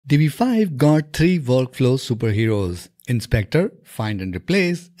Divi 5 got 3 workflow superheroes: Inspector, Find and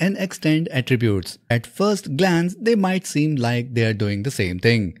Replace, and Extend Attributes. At first glance, they might seem like they are doing the same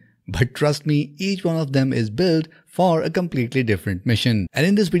thing. But trust me, each one of them is built for a completely different mission. And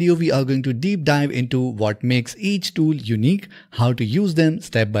in this video, we are going to deep dive into what makes each tool unique, how to use them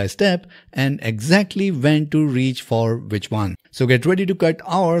step by step, and exactly when to reach for which one. So get ready to cut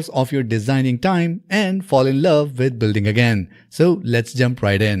hours of your designing time and fall in love with building again. So let's jump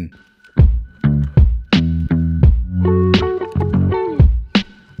right in.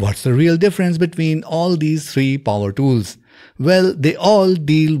 What's the real difference between all these 3 power tools? Well, they all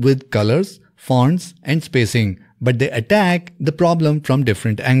deal with colors, fonts, and spacing, but they attack the problem from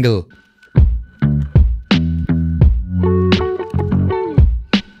different angle.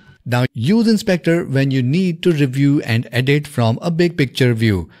 Now, use Inspector when you need to review and edit from a big picture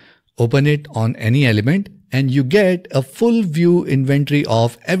view. Open it on any element and you get a full view inventory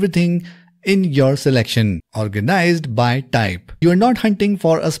of everything in your selection, organized by type. You are not hunting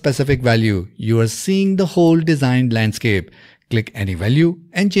for a specific value. You are seeing the whole design landscape. Click any value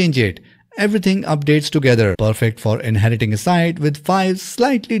and change it. Everything updates together. Perfect for inheriting a site with 5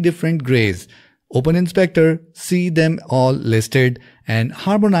 slightly different grays. Open Inspector, see them all listed, and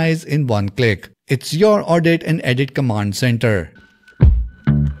harmonize in one click. It's your audit and edit command center.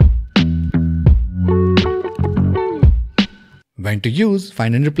 When to use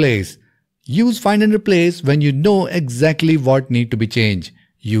Find and Replace. Use Find and Replace when you know exactly what needs to be changed.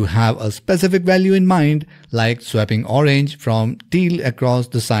 You have a specific value in mind, like swapping orange from teal across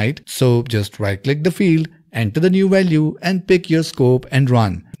the site. So just right-click the field, enter the new value, and pick your scope and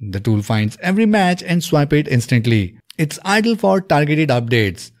run. The tool finds every match and swap it instantly. It's ideal for targeted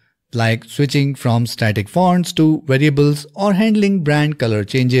updates, like switching from static fonts to variables or handling brand color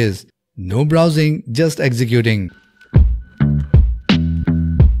changes. No browsing, just executing.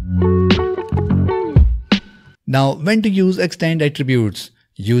 Now, when to use Extend Attributes.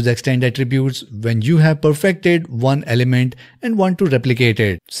 Use Extend Attributes when you have perfected one element and want to replicate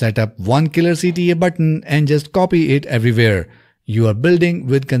it. Set up one killer CTA button and just copy it everywhere. You are building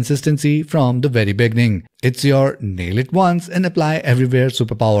with consistency from the very beginning. It's your nail it once and apply everywhere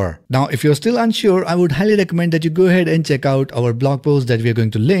superpower. Now, if you're still unsure, I would highly recommend that you go ahead and check out our blog post that we are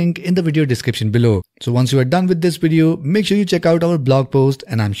going to link in the video description below. So once you are done with this video, make sure you check out our blog post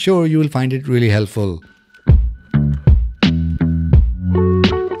and I'm sure you will find it really helpful.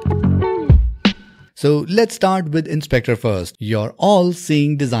 So let's start with Inspector first, your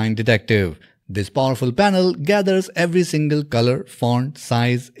all-seeing design detective. This powerful panel gathers every single color, font,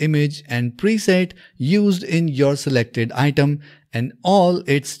 size, image, and preset used in your selected item and all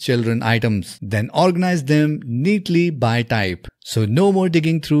its children items. Then organize them neatly by type. So no more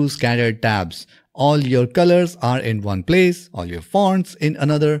digging through scattered tabs. All your colors are in one place, all your fonts in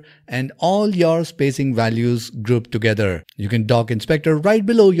another, and all your spacing values grouped together. You can dock Inspector right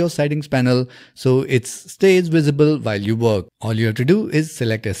below your settings panel so it stays visible while you work. All you have to do is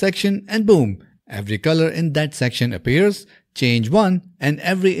select a section and boom, every color in that section appears. Change one and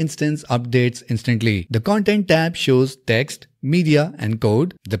every instance updates instantly. The Content tab shows text, media, and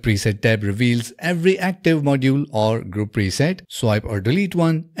code. The Preset tab reveals every active module or group preset. Swipe or delete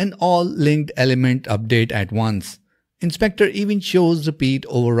one and all linked element update at once. Inspector even shows repeat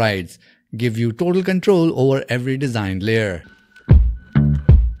overrides. Give you total control over every design layer.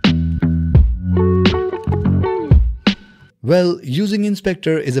 Well, using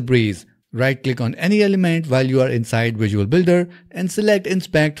Inspector is a breeze. Right-click on any element while you are inside Visual Builder and select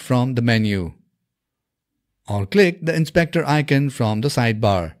Inspect from the menu. Or click the Inspector icon from the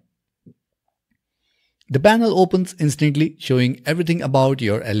sidebar. The panel opens instantly, showing everything about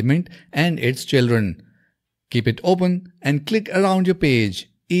your element and its children. Keep it open and click around your page.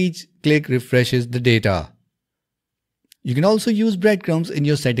 Each click refreshes the data. You can also use breadcrumbs in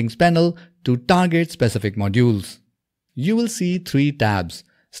your settings panel to target specific modules. You will see 3 tabs.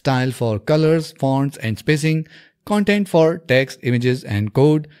 Style for colors, fonts, and spacing, content for text, images, and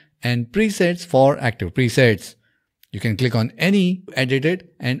code, and presets for active presets. You can click on any, edit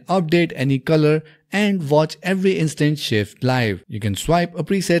it, and update any color and watch every instance shift live. You can swipe a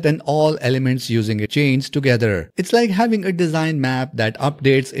preset and all elements using it change together. It's like having a design map that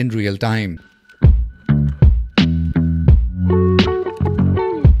updates in real time.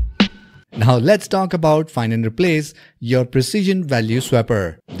 Now let's talk about Find and Replace, your precision value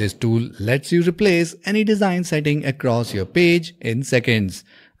swapper. This tool lets you replace any design setting across your page in seconds.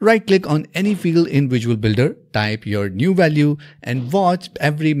 Right-click on any field in Visual Builder, type your new value, and watch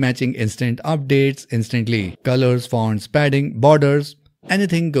every matching instant updates instantly. Colors, fonts, padding, borders,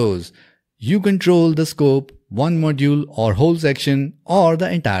 anything goes. You control the scope one module or whole section or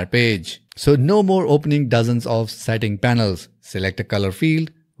the entire page. So no more opening dozens of setting panels. Select a color field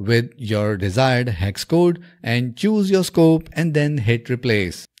with your desired hex code and choose your scope and then hit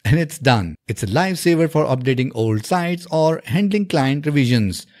replace. And it's done. It's a lifesaver for updating old sites or handling client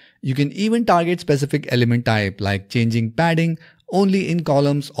revisions. You can even target specific element type like changing padding only in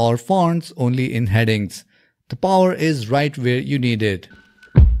columns or fonts only in headings. The power is right where you need it.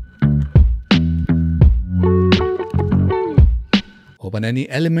 Open any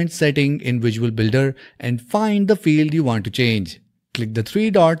element setting in Visual Builder and find the field you want to change. Click the three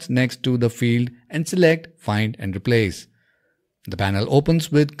dots next to the field and select Find and Replace. The panel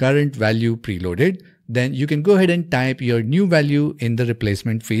opens with current value preloaded. Then you can go ahead and type your new value in the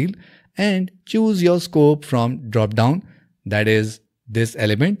replacement field and choose your scope from drop-down, that is this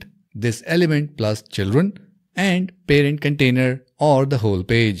element plus children, and parent container or the whole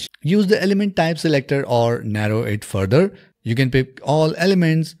page. Use the element type selector or narrow it further. You can pick all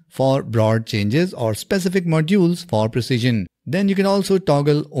elements for broad changes or specific modules for precision. Then you can also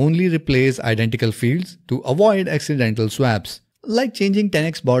toggle only replace identical fields to avoid accidental swaps, like changing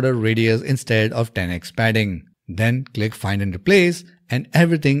 10x border radius instead of 10x padding. Then click Find and Replace and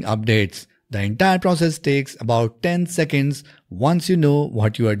everything updates. The entire process takes about 10 seconds once you know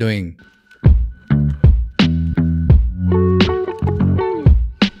what you are doing.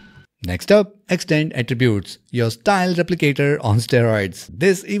 Next up, extend attributes, your style replicator on steroids.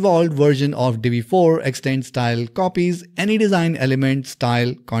 This evolved version of Divi 4 extend style copies any design element,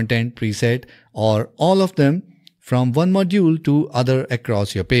 style, content, preset, or all of them from one module to other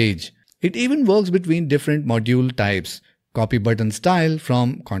across your page. It even works between different module types. Copy button style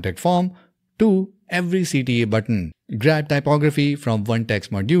from contact form to every CTA button. Grab typography from one text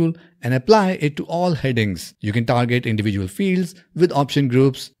module and apply it to all headings. You can target individual fields with option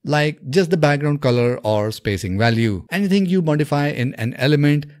groups like just the background color or spacing value. Anything you modify in an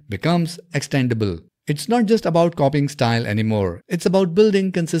element becomes extendable. It's not just about copying style anymore. It's about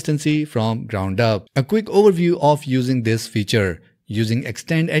building consistency from ground up. A quick overview of using this feature. Using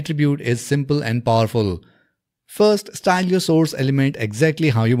extend attribute is simple and powerful. First, style your source element exactly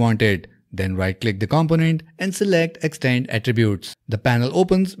how you want it. Then right-click the component and select Extend Attributes. The panel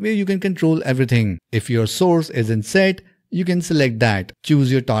opens where you can control everything. If your source isn't set, you can select that. Choose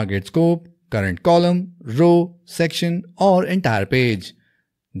your target scope, current column, row, section, or entire page.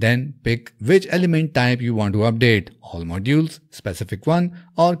 Then pick which element type you want to update, all modules, specific one,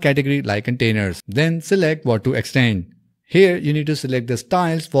 or category like containers. Then select what to extend. Here you need to select the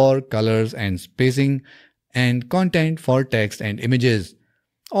styles for colors and spacing, and content for text and images,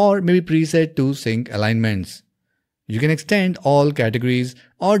 or maybe preset to sync alignments. You can extend all categories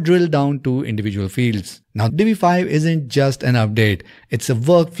or drill down to individual fields. Now Divi 5 isn't just an update, it's a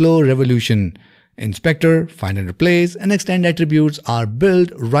workflow revolution. Inspector, Find and Replace, and Extend attributes are built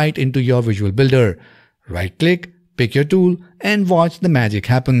right into your Visual Builder. Right-click, pick your tool, and watch the magic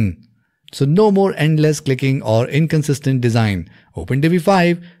happen. So no more endless clicking or inconsistent design. Open Divi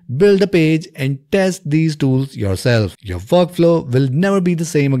 5, build a page, and test these tools yourself. Your workflow will never be the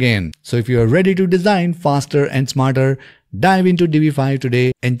same again. So if you are ready to design faster and smarter, dive into Divi 5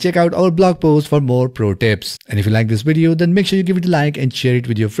 today and check out our blog post for more pro tips. And if you like this video, then make sure you give it a like and share it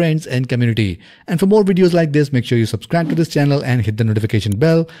with your friends and community. And for more videos like this, make sure you subscribe to this channel and hit the notification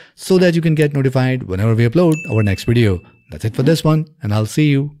bell so that you can get notified whenever we upload our next video. That's it for this one, and I'll see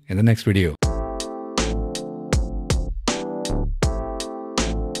you in the next video.